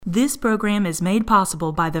This program is made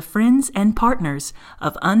possible by the friends and partners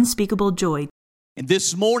of Unspeakable Joy. And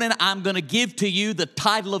this morning I'm going to give to you the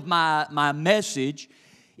title of my message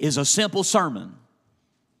is A Simple Sermon.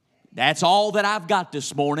 That's all that I've got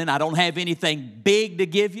this morning. I don't have anything big to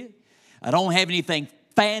give you. I don't have anything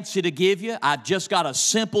fancy to give you. I've just got a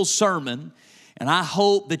simple sermon. And I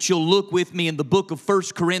hope that you'll look with me in the book of 1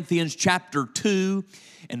 Corinthians chapter 2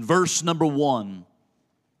 and verse number 1.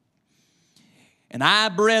 And I,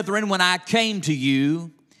 brethren, when I came to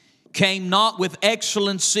you, came not with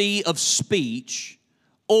excellency of speech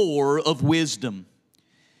or of wisdom,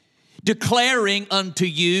 declaring unto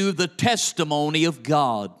you the testimony of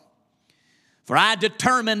God. For I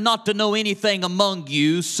determined not to know anything among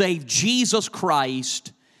you save Jesus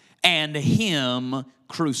Christ and Him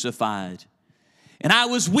crucified. And I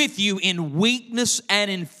was with you in weakness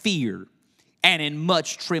and in fear and in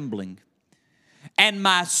much trembling. And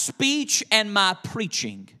my speech and my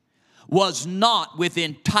preaching was not with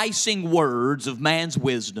enticing words of man's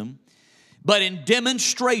wisdom, but in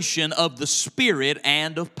demonstration of the Spirit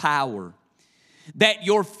and of power, that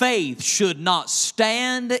your faith should not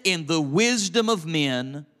stand in the wisdom of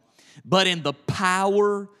men, but in the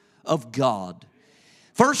power of God.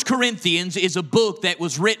 1 Corinthians is a book that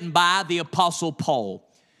was written by the Apostle Paul.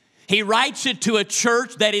 He writes it to a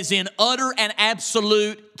church that is in utter and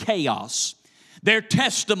absolute chaos. Their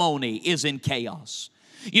testimony is in chaos.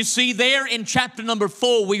 You see, there in chapter number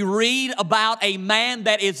 4, we read about a man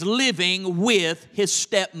that is living with his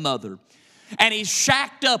stepmother. And he's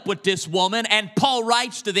shacked up with this woman, and Paul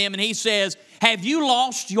writes to them and he says, have you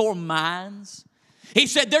lost your minds? He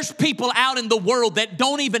said, there's people out in the world that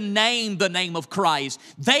don't even name the name of Christ.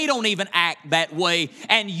 They don't even act that way.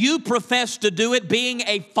 And you profess to do it, being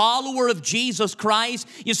a follower of Jesus Christ.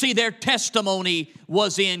 You see, their testimony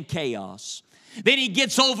was in chaos. Then he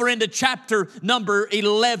gets over into chapter number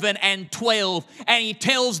 11 and 12, and he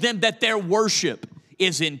tells them that their worship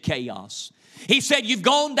is in chaos. He said, you've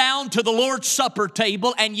gone down to the Lord's Supper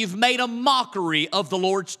table and you've made a mockery of the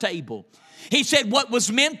Lord's table. He said, what was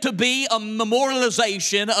meant to be a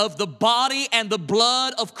memorialization of the body and the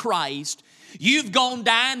blood of Christ, you've gone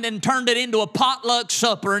down and turned it into a potluck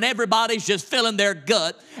supper, and everybody's just filling their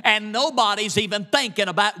gut, and nobody's even thinking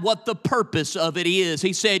about what the purpose of it is.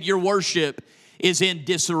 He said, your worship is in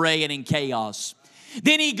disarray and in chaos.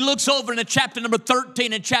 Then he looks over into chapter number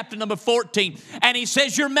 13 and chapter number 14, and he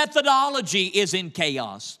says, your methodology is in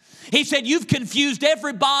chaos. He said, you've confused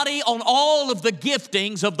everybody on all of the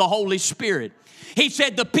giftings of the Holy Spirit. He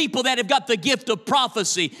said the people that have got the gift of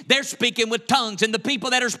prophecy, they're speaking with tongues. And the people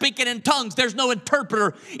that are speaking in tongues, there's no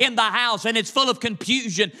interpreter in the house, and it's full of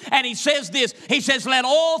confusion. And he says this, he says, let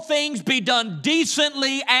all things be done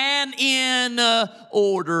decently and in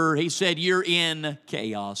order. He said, you're in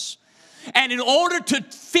chaos. And in order to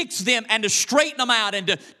fix them and to straighten them out and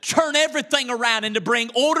to turn everything around and to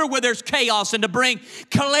bring order where there's chaos and to bring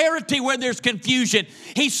clarity where there's confusion,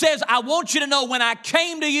 he says, I want you to know when I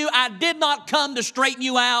came to you, I did not come to straighten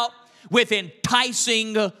you out with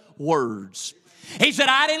enticing words. He said,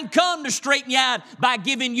 I didn't come to straighten you out by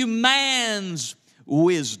giving you man's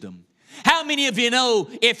wisdom. How many of you know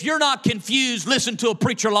if you're not confused, listen to a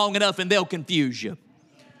preacher long enough and they'll confuse you?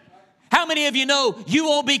 How many of you know you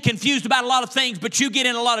won't be confused about a lot of things, but you get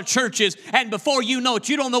in a lot of churches, and before you know it,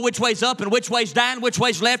 you don't know which way's up and which way's down, which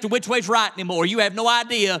way's left and which way's right anymore. You have no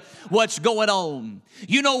idea what's going on.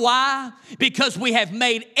 You know why? Because we have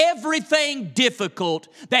made everything difficult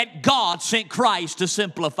that God sent Christ to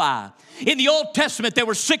simplify. In the Old Testament, there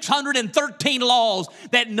were 613 laws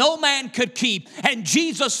that no man could keep. And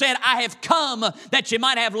Jesus said, I have come that you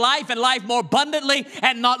might have life and life more abundantly.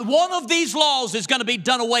 And not one of these laws is going to be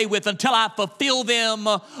done away with until I fulfill them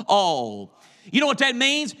all. You know what that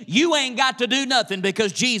means? You ain't got to do nothing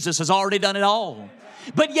because Jesus has already done it all.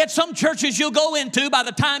 But yet some churches you'll go into, by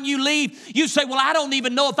the time you leave, you say, well, I don't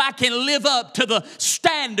even know if I can live up to the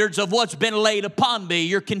standards of what's been laid upon me.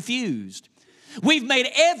 You're confused. We've made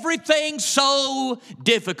everything so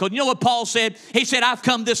difficult. You know what Paul said? He said, I've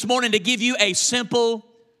come this morning to give you a simple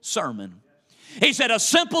sermon. He said, a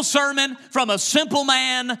simple sermon from a simple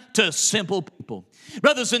man to simple people.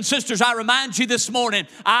 Brothers and sisters, I remind you this morning,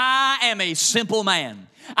 I am a simple man.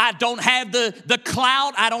 I don't have the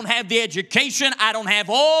clout. I don't have the education. I don't have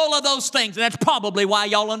all of those things. And that's probably why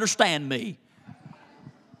y'all understand me.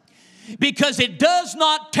 Because it does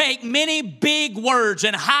not take many big words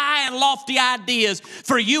and high and lofty ideas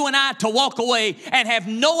for you and I to walk away and have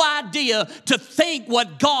no idea to think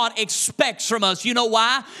what God expects from us. You know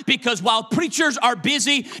why? Because while preachers are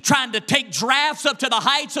busy trying to take drafts up to the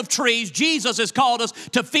heights of trees, Jesus has called us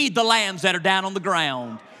to feed the lambs that are down on the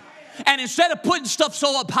ground. And instead of putting stuff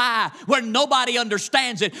so up high where nobody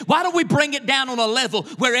understands it, why don't we bring it down on a level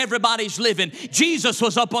where everybody's living? Jesus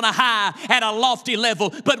was up on a high at a lofty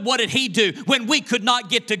level, but what did he do? When we could not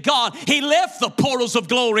get to God, he left the portals of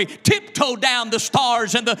glory, tiptoed down the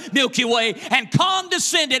stars and the Milky Way, and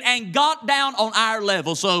condescended and got down on our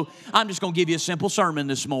level. So I'm just going to give you a simple sermon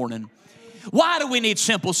this morning. Why do we need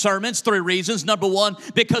simple sermons? 3 reasons. Number 1,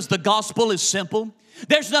 because the gospel is simple.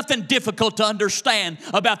 There's nothing difficult to understand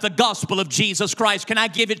about the gospel of Jesus Christ. Can I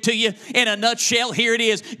give it to you in a nutshell? Here it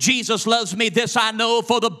is. Jesus loves me, this I know,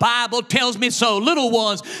 for the Bible tells me so. Little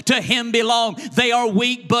ones to him belong. They are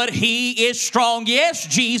weak, but he is strong. Yes,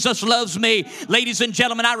 Jesus loves me. Ladies and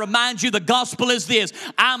gentlemen, I remind you, the gospel is this.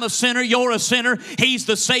 I'm a sinner, you're a sinner. He's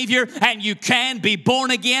the Savior, and you can be born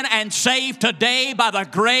again and saved today by the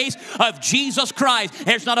grace of Jesus Christ.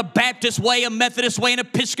 There's not a Baptist way, a Methodist way, an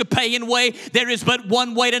Episcopalian way. There is but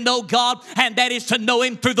one way to know God, and that is to know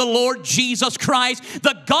him through the Lord Jesus Christ.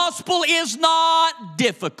 The gospel is not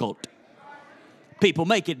difficult. People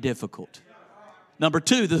make it difficult. Number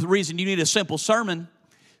 2, the reason you need a simple sermon,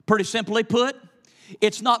 pretty simply put,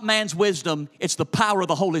 it's not man's wisdom, it's the power of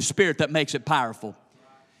the Holy Spirit that makes it powerful.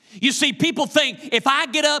 You see, people think if I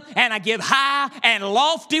get up and I give high and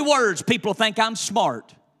lofty words, people think I'm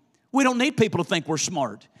smart. We don't need people to think we're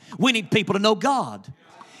smart. We need people to know God.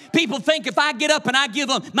 People think if I get up and I give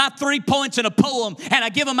them my 3 points in a poem, and I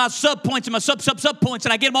give them my sub points and my sub points,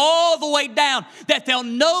 and I get them all the way down, that they'll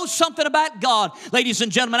know something about God. Ladies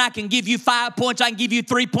and gentlemen, I can give you 5 points, I can give you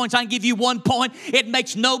 3 points, I can give you 1 point. It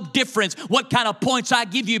makes no difference what kind of points I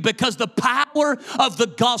give you, because the power of the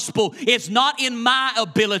gospel is not in my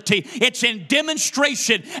ability. It's in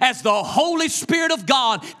demonstration as the Holy Spirit of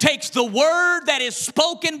God takes the word that is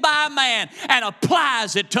spoken by man and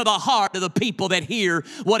applies it to the heart of the people that hear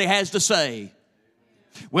what he has to say.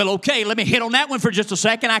 Well, okay, let me hit on that one for just a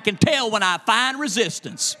second. I can tell when I find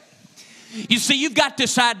resistance. You see, you've got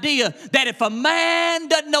this idea that if a man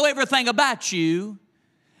doesn't know everything about you,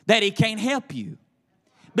 that he can't help you.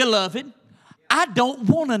 Beloved, I don't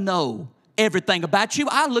want to know everything about you.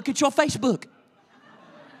 I look at your Facebook.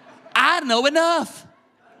 I know enough.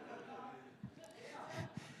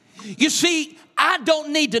 You see, I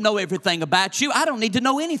don't need to know everything about you. I don't need to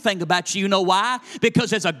know anything about you. You know why? Because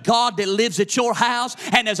there's a God that lives at your house,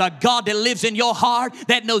 and there's a God that lives in your heart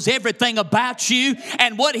that knows everything about you.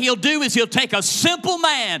 And what he'll do is he'll take a simple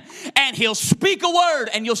man and he'll speak a word,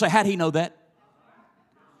 and you'll say, how'd he know that?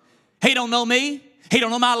 He don't know me. He don't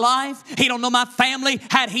know my life. He don't know my family.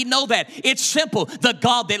 How'd he know that? It's simple. The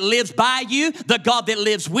God that lives by you, the God that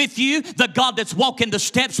lives with you, the God that's walking the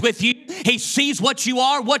steps with you, he sees what you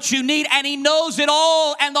are, what you need, and he knows it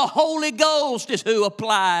all. And the Holy Ghost is who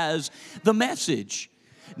applies the message.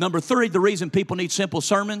 Number 3, the reason people need simple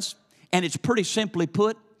sermons, and it's pretty simply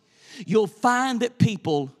put, you'll find that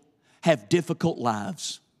people have difficult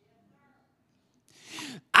lives.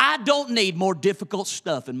 I don't need more difficult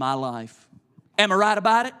stuff in my life. Am I right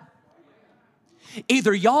about it?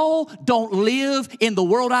 Either y'all don't live in the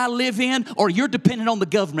world I live in, or you're dependent on the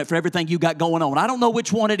government for everything you got going on. I don't know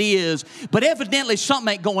which one it is, but evidently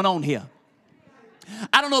something ain't going on here.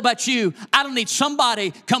 I don't know about you. I don't need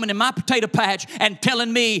somebody coming in my potato patch and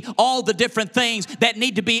telling me all the different things that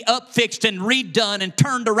need to be upfixed and redone and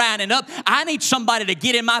turned around and up. I need somebody to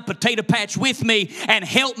get in my potato patch with me and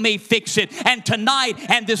help me fix it. And tonight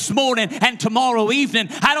and this morning and tomorrow evening,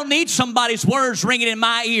 I don't need somebody's words ringing in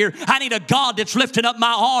my ear. I need a God that's lifting up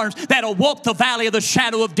my arms, that'll walk the valley of the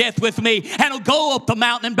shadow of death with me, and will go up the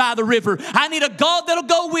mountain and by the river. I need a God that'll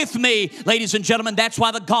go with me. Ladies and gentlemen, that's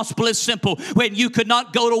why the gospel is simple. When you could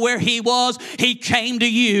not go to where he was, he came to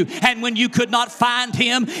you. And when you could not find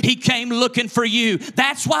him, he came looking for you.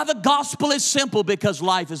 That's why the gospel is simple, because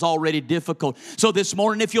life is already difficult. So this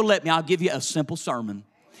morning, if you'll let me, I'll give you a simple sermon.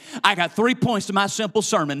 I got 3 points to my simple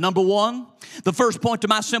sermon. Number 1, the first point to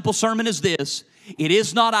my simple sermon is this: it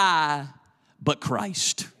is not I, but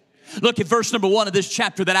Christ. Look at verse number 1 of this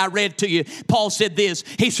chapter that I read to you. Paul said this.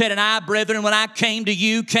 He said, and I, brethren, when I came to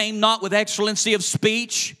you, came not with excellency of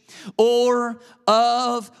speech or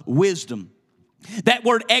of wisdom. That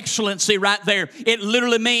word excellency right there, it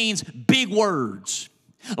literally means big words,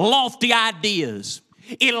 lofty ideas,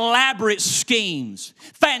 elaborate schemes,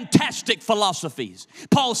 fantastic philosophies.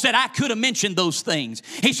 Paul said, I could have mentioned those things.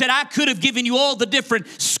 He said, I could have given you all the different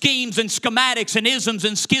schemes and schematics and isms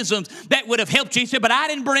and schisms that would have helped you. He said, but I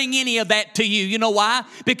didn't bring any of that to you. You know why?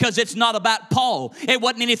 Because it's not about Paul. It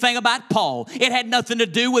wasn't anything about Paul. It had nothing to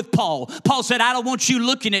do with Paul. Paul said, I don't want you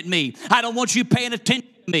looking at me. I don't want you paying attention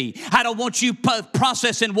to me. I don't want you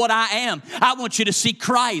processing what I am. I want you to see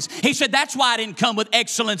Christ. He said, that's why I didn't come with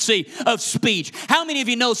excellency of speech. How many of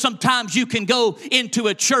you know sometimes you can go into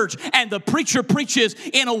a church and the preacher preaches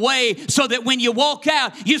in a way so that when you walk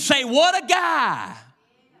out, you say, what a guy.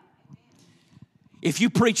 If you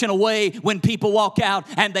preach in a way when people walk out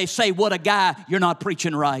and they say, what a guy, you're not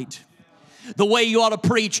preaching right. The way you ought to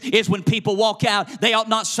preach is when people walk out, they ought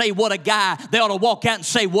not say, what a guy. They ought to walk out and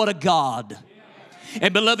say, what a God.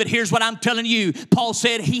 And beloved, here's what I'm telling you. Paul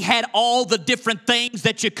said he had all the different things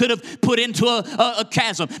that you could have put into a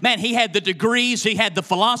chasm. Man, he had the degrees, he had the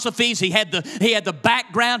philosophies, he had the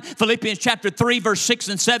background. Philippians chapter 3, verse 6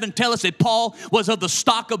 and 7 tell us that Paul was of the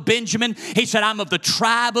stock of Benjamin. He said, I'm of the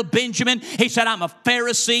tribe of Benjamin. He said, I'm a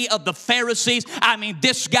Pharisee of the Pharisees. I mean,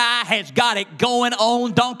 this guy has got it going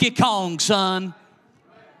on Donkey Kong, son.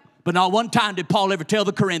 But not one time did Paul ever tell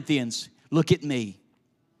the Corinthians, look at me.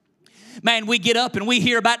 Man, we get up and we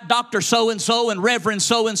hear about Dr. So-and-so and Reverend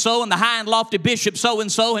so-and-so and the high and lofty Bishop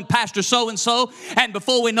so-and-so and Pastor so-and-so. And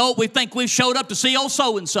before we know it, we think we've showed up to see old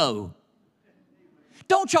so-and-so.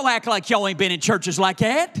 Don't y'all act like y'all ain't been in churches like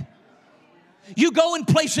that. You go in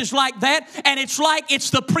places like that, and it's like it's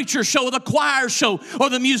the preacher show, or the choir show, or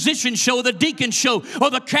the musician show, or the deacon show, or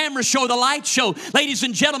the camera show, or the light show. Ladies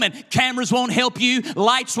and gentlemen, cameras won't help you.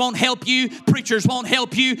 Lights won't help you. Preachers won't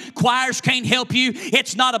help you. Choirs can't help you.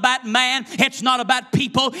 It's not about man. It's not about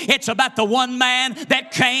people. It's about the one man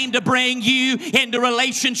that came to bring you into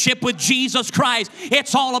relationship with Jesus Christ.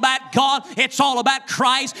 It's all about God. It's all about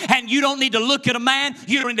Christ. And you don't need to look at a man.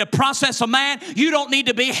 You don't need to process a man. You don't need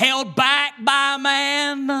to be held back by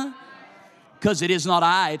man, because it is not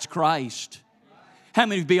I, it's Christ. How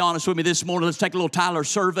many of you, be honest with me this morning? Let's take a little Tyler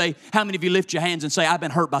survey. How many of you lift your hands and say, I've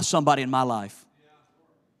been hurt by somebody in my life?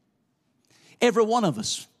 Every one of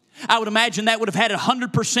us. I would imagine that would have had a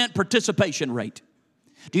 100% participation rate.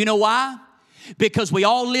 Do you know why? Because we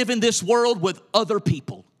all live in this world with other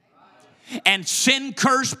people. And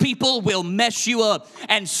sin-cursed people will mess you up.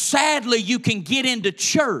 And sadly, you can get into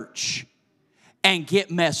church and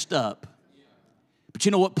get messed up. But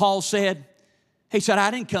you know what Paul said? He said,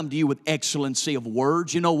 I didn't come to you with excellency of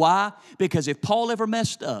words. You know why? Because if Paul ever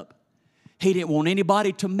messed up, he didn't want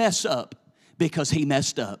anybody to mess up because he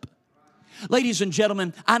messed up. Ladies and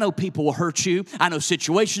gentlemen, I know people will hurt you. I know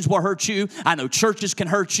situations will hurt you. I know churches can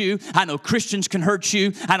hurt you. I know Christians can hurt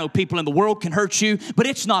you. I know people in the world can hurt you. But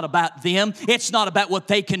it's not about them. It's not about what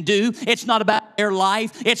they can do. It's not about their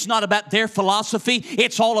life. It's not about their philosophy.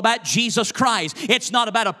 It's all about Jesus Christ. It's not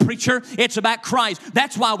about a preacher. It's about Christ.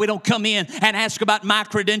 That's why we don't come in and ask about my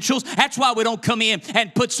credentials. That's why we don't come in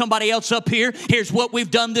and put somebody else up here. Here's what we've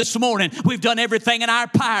done this morning. We've done everything in our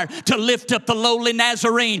power to lift up the lowly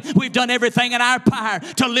Nazarene. We've done everything in our power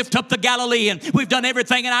to lift up the Galilean. We've done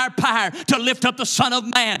everything in our power to lift up the Son of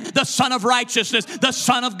Man, the Son of Righteousness, the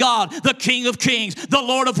Son of God, the King of Kings, the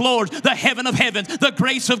Lord of Lords, the Heaven of Heavens, the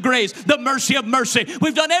grace of grace, the mercy of mercy.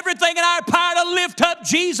 We've done everything in our power to lift up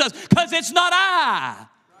Jesus, because it's not I,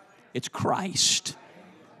 it's Christ.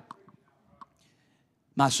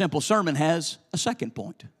 My simple sermon has a second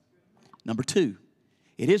point. Number two,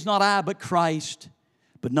 it is not I but Christ.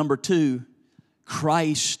 But number two,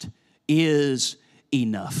 Christ is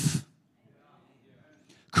enough.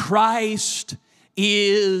 Christ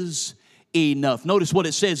is enough. Notice what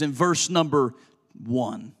it says in verse number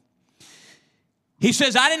 1. He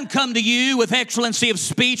says, I didn't come to you with excellency of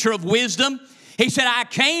speech or of wisdom. He said, I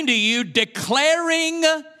came to you declaring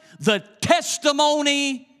the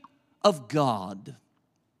testimony of God.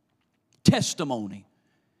 Testimony.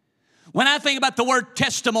 When I think about the word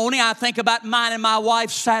testimony, I think about mine and my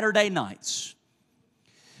wife's Saturday nights,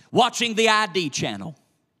 watching the ID channel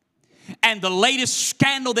and the latest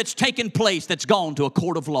scandal that's taken place that's gone to a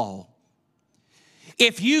court of law.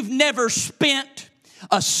 If you've never spent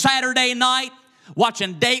a Saturday night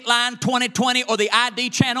watching Dateline 2020 or the ID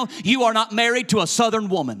channel, you are not married to a Southern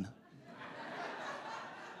woman.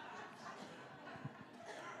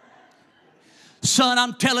 Son,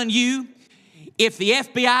 I'm telling you, if the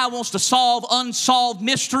FBI wants to solve unsolved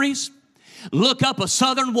mysteries, look up a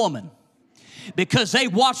Southern woman, because they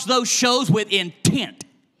watch those shows with intent.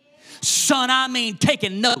 Son, I mean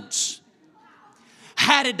taking notes.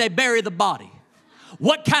 How did they bury the body?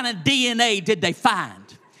 What kind of DNA did they find?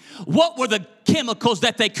 What were the chemicals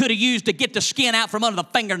that they could have used to get the skin out from under the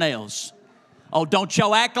fingernails? Oh, don't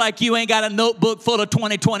y'all act like you ain't got a notebook full of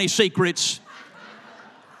 2020 secrets.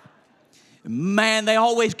 Man, they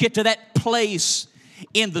always get to that place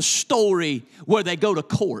in the story where they go to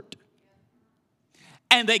court.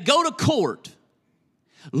 And they go to court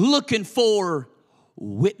looking for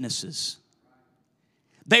witnesses.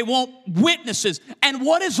 They want witnesses. And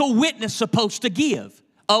what is a witness supposed to give?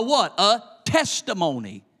 A what? A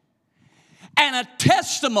testimony. And a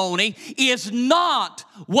testimony is not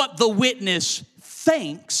what the witness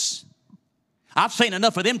thinks. I've seen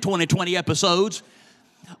enough of them 2020 episodes.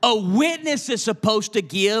 A witness is supposed to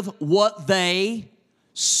give what they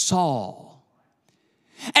saw.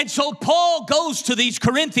 And so Paul goes to these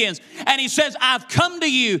Corinthians and he says, I've come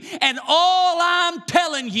to you and all I'm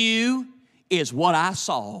telling you is what I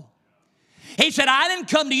saw. He said, I didn't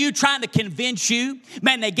come to you trying to convince you.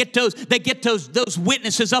 Man, they get those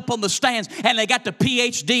witnesses up on the stands, and they got the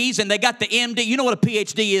PhDs and they got the MD. You know what a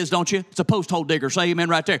PhD is, don't you? It's a post-hole digger. Say amen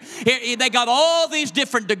right there. They got all these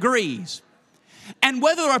different degrees. And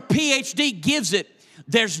whether a PhD gives it,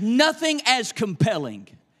 there's nothing as compelling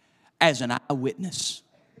as an eyewitness.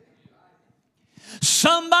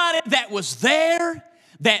 Somebody that was there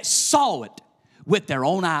that saw it with their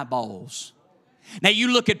own eyeballs. Now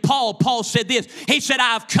you look at Paul. Paul said this. He said,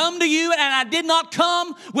 I've come to you and I did not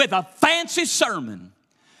come with a fancy sermon.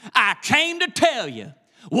 I came to tell you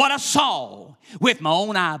what I saw with my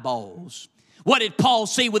own eyeballs. What did Paul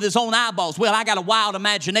see with his own eyeballs? Well, I got a wild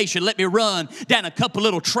imagination. Let me run down a couple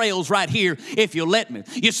little trails right here if you'll let me.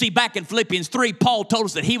 You see, back in Philippians 3, Paul told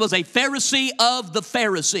us that he was a Pharisee of the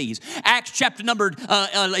Pharisees. Acts chapter number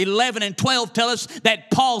 11 and 12 tell us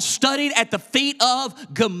that Paul studied at the feet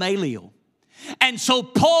of Gamaliel. And so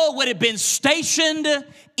Paul would have been stationed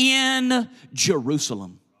in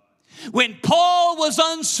Jerusalem. When Paul was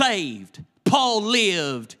unsaved, Paul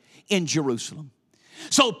lived in Jerusalem.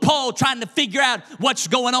 So Paul trying to figure out what's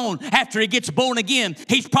going on after he gets born again.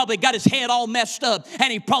 He's probably got his head all messed up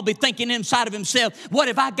and he's probably thinking inside of himself, what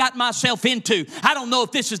have I got myself into? I don't know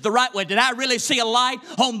if this is the right way. Did I really see a light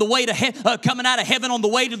on the way to coming out of heaven on the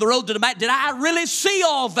way to the road to Damascus? Did I really see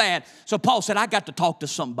all that? So Paul said, I got to talk to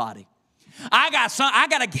somebody.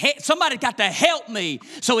 Somebody got to help me.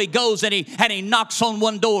 So he goes and he knocks on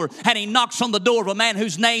one door, and he knocks on the door of a man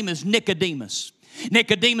whose name is Nicodemus.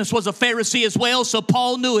 Nicodemus was a Pharisee as well, so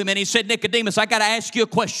Paul knew him, and he said, Nicodemus, I got to ask you a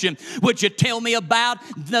question. Would you tell me about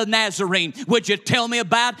the Nazarene? Would you tell me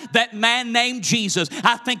about that man named Jesus?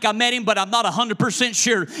 I think I met him, but I'm not 100%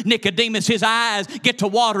 sure. Nicodemus, his eyes get to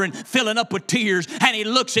watering, filling up with tears, and he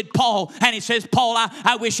looks at Paul, and he says, Paul,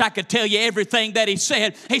 I wish I could tell you everything that he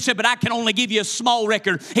said. He said, but I can only give you a small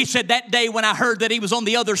record. He said, that day when I heard that he was on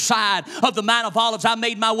the other side of the Mount of Olives, I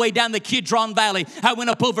made my way down the Kidron Valley. I went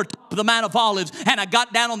up over top of the Mount of Olives, and I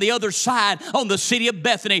got down on the other side on the city of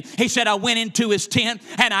Bethany. He said, I went into his tent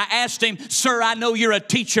and I asked him, sir, I know you're a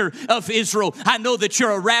teacher of Israel. I know that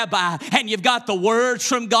you're a rabbi and you've got the words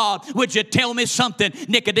from God. Would you tell me something?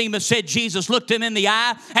 Nicodemus said, Jesus looked him in the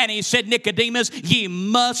eye and he said, Nicodemus, ye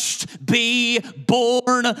must be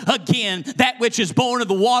born again. That which is born of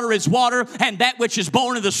the water is water, and that which is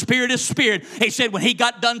born of the Spirit is spirit. He said, when he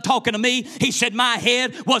got done talking to me, he said, my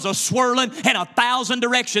head was a swirling in 1,000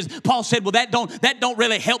 directions. Paul said, well, that don't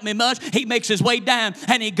really help me much. He makes his way down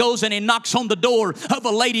and he goes and he knocks on the door of a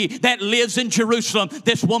lady that lives in Jerusalem.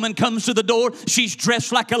 This woman comes to the door. She's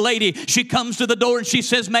dressed like a lady. She comes to the door and she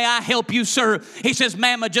says, may I help you, sir? He says,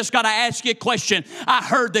 ma'am, I just got to ask you a question. I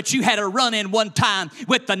heard that you had a run-in one time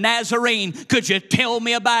with the Nazarene. Could you tell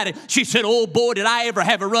me about it? She said, oh boy, did I ever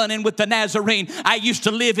have a run-in with the Nazarene. I used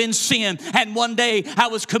to live in sin, and one day I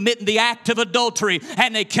was committing the act of adultery,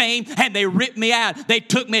 and they came and they ripped me out. They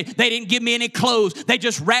took me. They didn't give me any clothes. They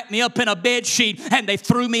just wrapped me up in a bed sheet and they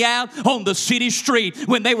threw me out on the city street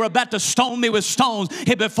when they were about to stone me with stones.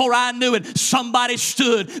 And before I knew it, somebody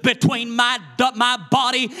stood between my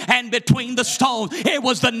body and between the stones. It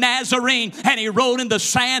was the Nazarene, and he rolled in the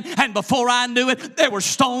sand, and before I knew it, there were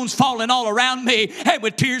stones falling all around me, and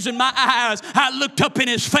with tears in my eyes, I looked up in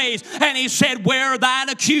his face and he said, where are thine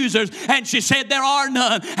accusers? And she said, there are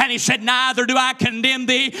none. And he said, neither do I condemn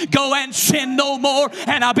thee. Go and sin no more.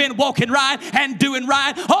 And I've been walking right and doing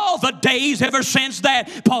right all the days ever since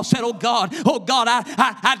that. Paul said, oh God,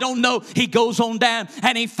 I don't know. He goes on down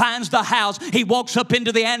and he finds the house. He walks up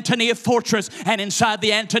into the Antonia fortress, and inside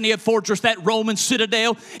the Antonia fortress, that Roman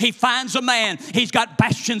citadel, he finds a man. He's got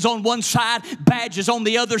bastions on one side, badges on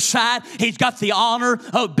the other side. He's got the honor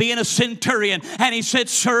of being a centurion. And he said,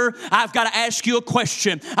 sir, I've got to ask you a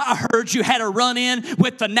question. I heard you had a run-in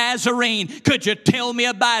with the Nazarene. Could you tell me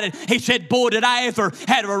about it? He said, boy, did I ever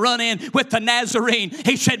had a run-in with the Nazarene.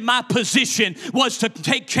 He said, my position was to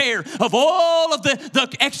take care of all of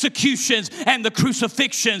the executions and the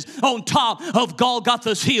crucifixions on top of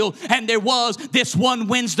Golgotha's hill. And there was this one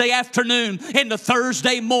Wednesday afternoon in the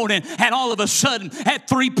Thursday morning, and all of a sudden at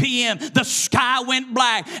 3 p.m. the sky went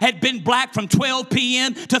black. Had been black from 12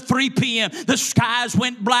 p.m. to 3 p.m. The skies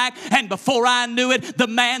went black, and before I knew it, the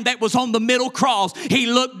man that was on the middle cross, he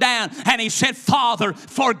looked down and he said, Father,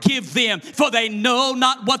 forgive them, for they know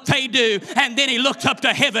not what they do. And then he looked up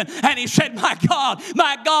to heaven and he said, my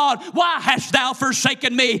God, why hast thou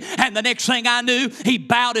forsaken me? And the next thing I knew, he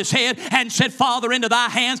bowed his head and said, Father, into thy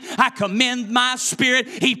hands I commend my spirit.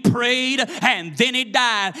 He prayed and then he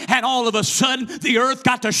died. And all of a sudden the earth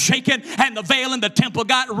got to shaking, and the veil in the temple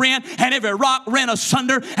got rent, and every rock rent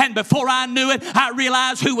asunder. And before I knew it, I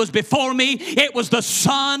realized who was before me. It was the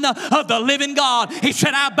Son of the living God. He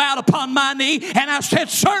said, I bowed upon my knee and I said,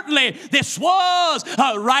 certainly this was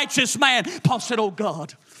a righteous man. Paul said, oh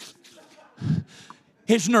God.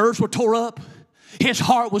 His nerves were tore up. His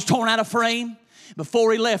heart was torn out of frame.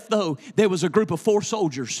 Before he left, though, there was a group of 4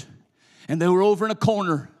 soldiers, and they were over in a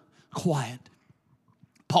corner, quiet.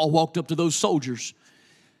 Paul walked up to those soldiers,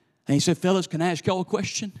 and he said, fellas, can I ask y'all a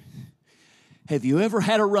question? Have you ever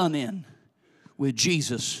had a run-in with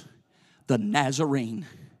Jesus, the Nazarene?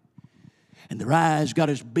 And their eyes got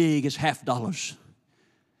as big as $50.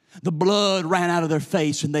 The blood ran out of their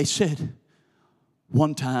face, and they said,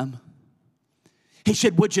 one time. He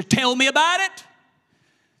said, would you tell me about it?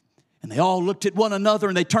 And they all looked at one another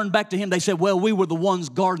and they turned back to him. They said, well, we were the ones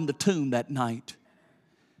guarding the tomb that night.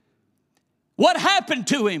 What happened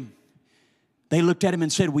to him? They looked at him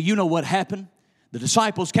and said, well, you know what happened? The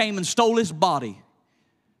disciples came and stole his body.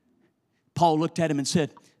 Paul looked at him and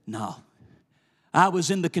said, no, I was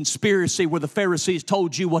in the conspiracy where the Pharisees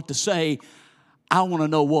told you what to say. I want to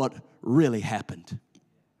know what really happened.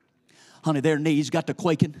 Honey, their knees got to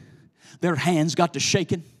quaking. Their hands got to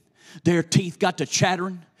shaking. Their teeth got to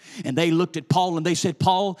chattering. And they looked at Paul and they said,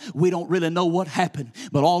 Paul, we don't really know what happened.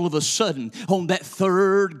 But all of a sudden, on that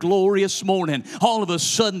third glorious morning, all of a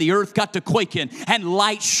sudden the earth got to quaking, and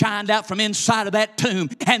light shined out from inside of that tomb.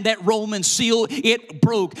 And that Roman seal, it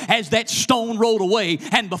broke as that stone rolled away.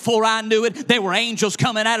 And before I knew it, there were angels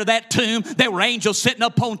coming out of that tomb. There were angels sitting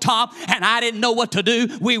up on top, and I didn't know what to do.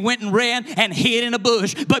 We went and ran and hid in a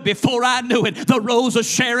bush. But before I knew it, the rose of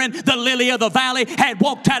Sharon, the lily of the valley, had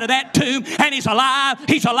walked out of that tomb, and he's alive.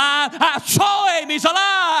 He's alive. I saw him. He's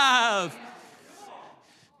alive.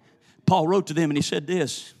 Paul wrote to them and he said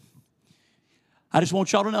this. I just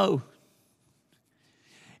want y'all to know,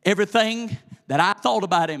 everything that I thought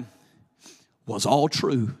about him was all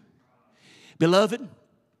true. Beloved,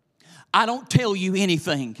 I don't tell you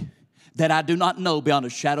anything that I do not know beyond a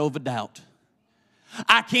shadow of a doubt.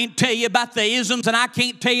 I can't tell you about the isms, and I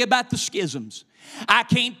can't tell you about the schisms. I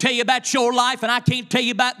can't tell you about your life, and I can't tell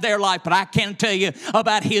you about their life, but I can tell you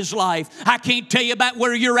about his life. I can't tell you about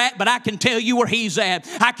where you're at, but I can tell you where he's at.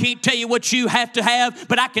 I can't tell you what you have to have,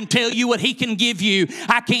 but I can tell you what he can give you.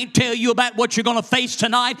 I can't tell you about what you're going to face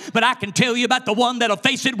tonight, but I can tell you about the one that'll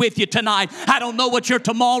face it with you tonight. I don't know what your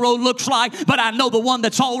tomorrow looks like, but I know the one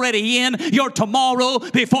that's already in your tomorrow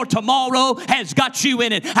before tomorrow has got you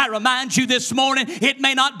in it. I remind you this morning, it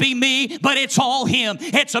may not be me, but it's all him.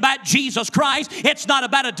 It's about Jesus Christ. It's not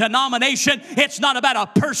about a denomination. It's not about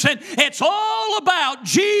a person. It's all about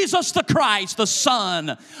Jesus the Christ, the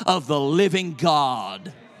Son of the living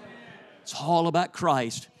God. It's all about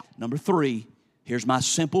Christ. Number 3, here's my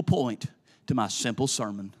simple point to my simple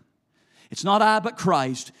sermon. It's not I, but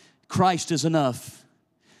Christ. Christ is enough.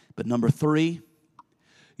 But number 3,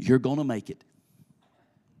 you're going to make it.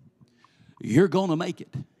 You're going to make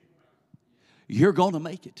it. You're going to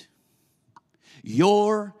make it.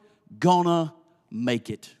 You're going to make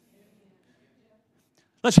it.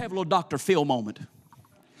 Let's have a little Dr. Phil moment.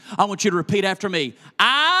 I want you to repeat after me.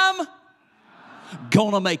 I'm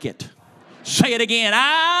gonna make it. Say it again.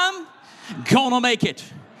 I'm gonna make it.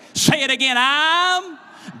 Say it again. I'm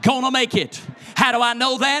gonna make it. How do I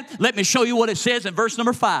know that? Let me show you what it says in verse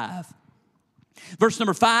number 5. Verse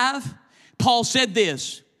number 5, Paul said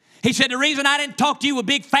this. He said, the reason I didn't talk to you with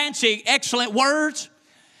big, fancy, excellent words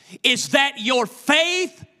is that your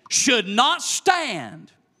faith should not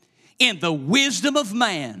stand in the wisdom of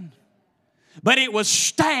man, but it will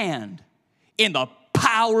stand in the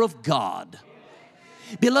power of God.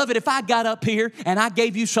 Beloved, if I got up here and I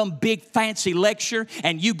gave you some big fancy lecture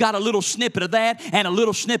and you got a little snippet of that and a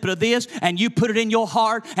little snippet of this and you put it in your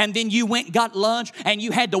heart and then you went and got lunch and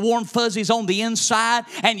you had the warm fuzzies on the inside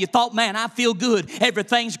and you thought, man, I feel good.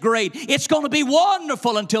 Everything's great. It's going to be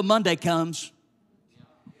wonderful until Monday comes.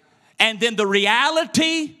 And then the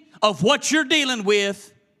reality of what you're dealing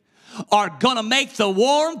with are going to make the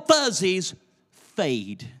warm fuzzies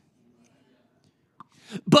fade.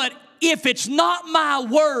 But if it's not my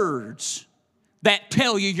words that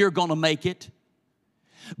tell you you're going to make it,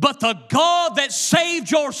 but the God that saved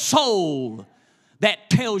your soul that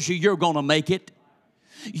tells you you're going to make it,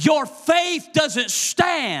 your faith doesn't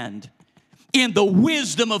stand in the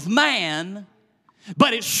wisdom of man,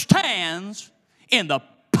 but it stands in the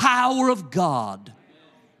power of God.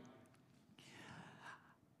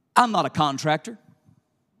 I'm not a contractor,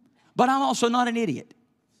 but I'm also not an idiot.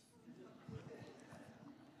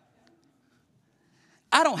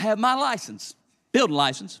 I don't have my license, building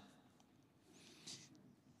license,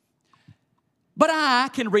 but I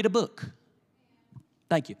can read a book.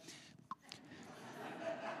 Thank you.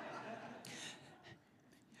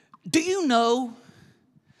 Do you know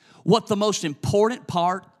what the most important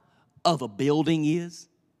part of a building is?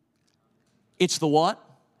 It's the what?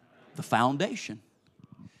 The foundation.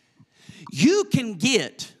 You can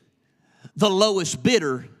get the lowest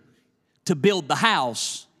bidder to build the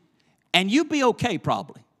house, and you'll be okay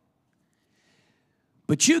probably.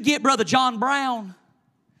 But you get Brother John Brown,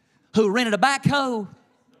 who rented a backhoe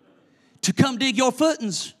to come dig your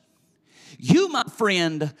footings. You, my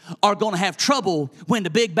friend, are going to have trouble when the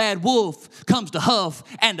big bad wolf comes to huff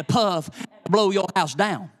and to puff and blow your house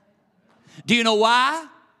down. Do you know why?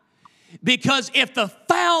 Because if the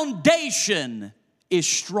foundation is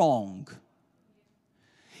strong,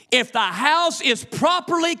 if the house is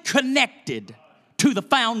properly connected to the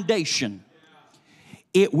foundation,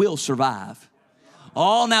 it will survive.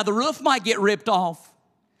 Oh, now the roof might get ripped off,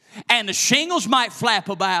 and the shingles might flap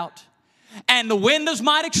about, and the windows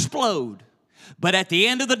might explode. But at the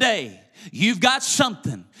end of the day, you've got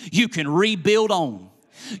something you can rebuild on.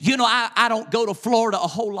 You know, I don't go to Florida a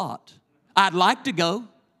whole lot. I'd like to go,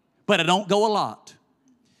 but I don't go a lot.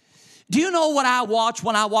 Do you know what I watch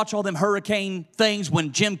when I watch all them hurricane things,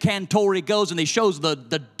 when Jim Cantori goes and he shows the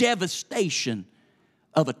devastation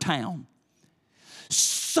of a town?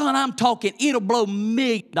 Son, I'm talking, it'll blow $1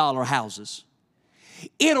 million houses.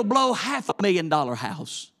 It'll blow $500,000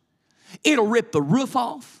 house. It'll rip the roof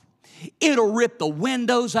off. It'll rip the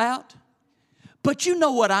windows out. But you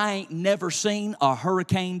know what I ain't never seen a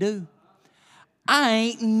hurricane do? I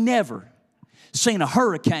ain't never seen a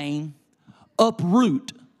hurricane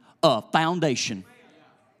uproot a foundation.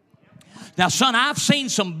 Now, son, I've seen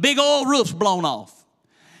some big old roofs blown off.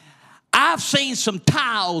 I've seen some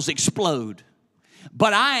tiles explode.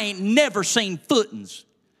 But I ain't never seen footings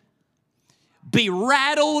be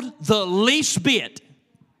rattled the least bit,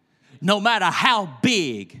 no matter how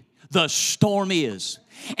big the storm is.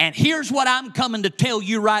 And here's what I'm coming to tell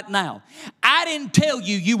you right now. I didn't tell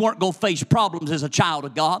you you weren't going to face problems as a child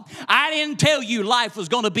of God. I didn't tell you life was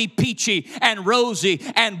going to be peachy and rosy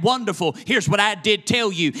and wonderful. Here's what I did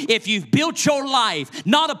tell you. If you've built your life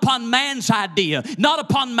not upon man's idea, not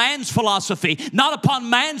upon man's philosophy, not upon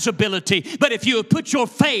man's ability, but if you have put your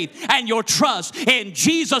faith and your trust in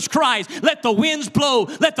Jesus Christ, let the winds blow,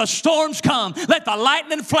 let the storms come, let the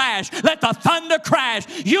lightning flash, let the thunder crash,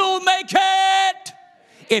 you'll make it.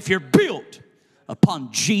 If you're built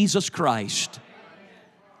upon Jesus Christ.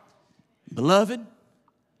 Beloved,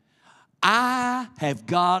 I have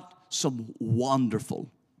got some wonderful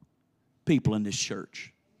people in this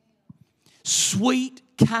church. Sweet,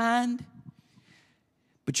 kind.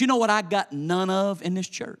 But you know what I got none of in this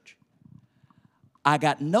church? I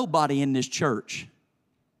got nobody in this church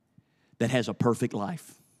that has a perfect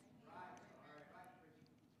life.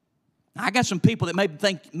 I got some people that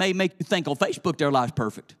may make you think on Facebook their life's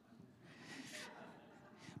perfect.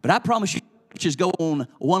 But I promise you, churches go on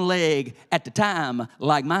one leg at a time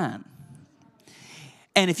like mine.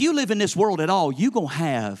 And if you live in this world at all, you're going to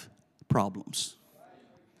have problems.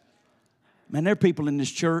 Man, there are people in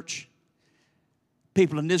this church,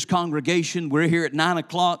 people in this congregation. We're here at 9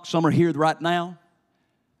 o'clock. Some are here right now.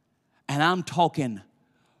 And I'm talking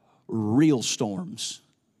real storms.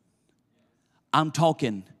 I'm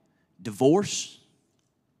talking divorce.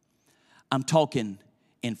 I'm talking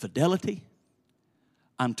infidelity.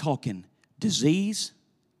 I'm talking disease.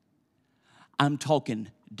 I'm talking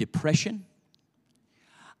depression.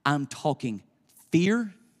 I'm talking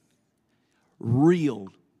fear. Real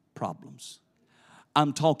problems.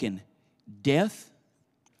 I'm talking death.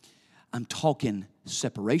 I'm talking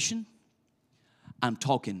separation. I'm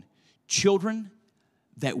talking children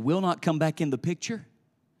that will not come back in the picture.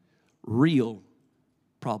 Real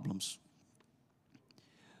problems.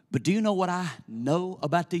 But do you know what I know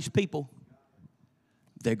about these people?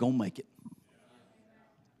 They're going to make it.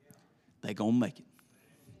 They're going to make it.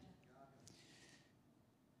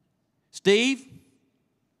 Steve,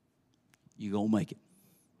 you're going to make it.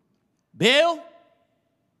 Bill,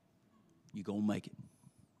 you're going to make it.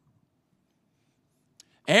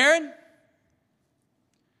 Aaron,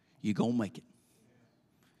 you're going to make it.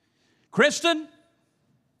 Kristen,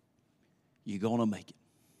 you're going to make it.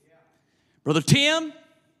 Brother Tim,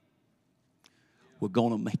 we're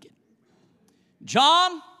going to make it.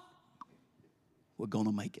 John, we're going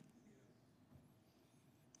to make it.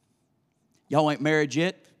 Y'all ain't married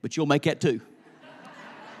yet, but you'll make that too.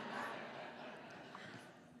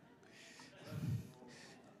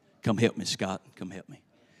 Come help me, Scott. Come help me.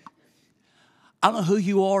 I don't know who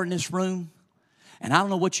you are in this room, and I don't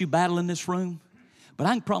know what you battle in this room, but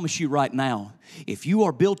I can promise you right now, if you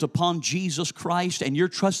are built upon Jesus Christ and you're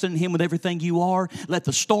trusting in Him with everything you are, let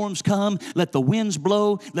the storms come, let the winds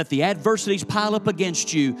blow, let the adversities pile up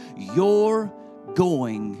against you, you're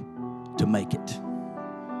going to make it.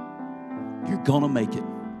 You're going to make it.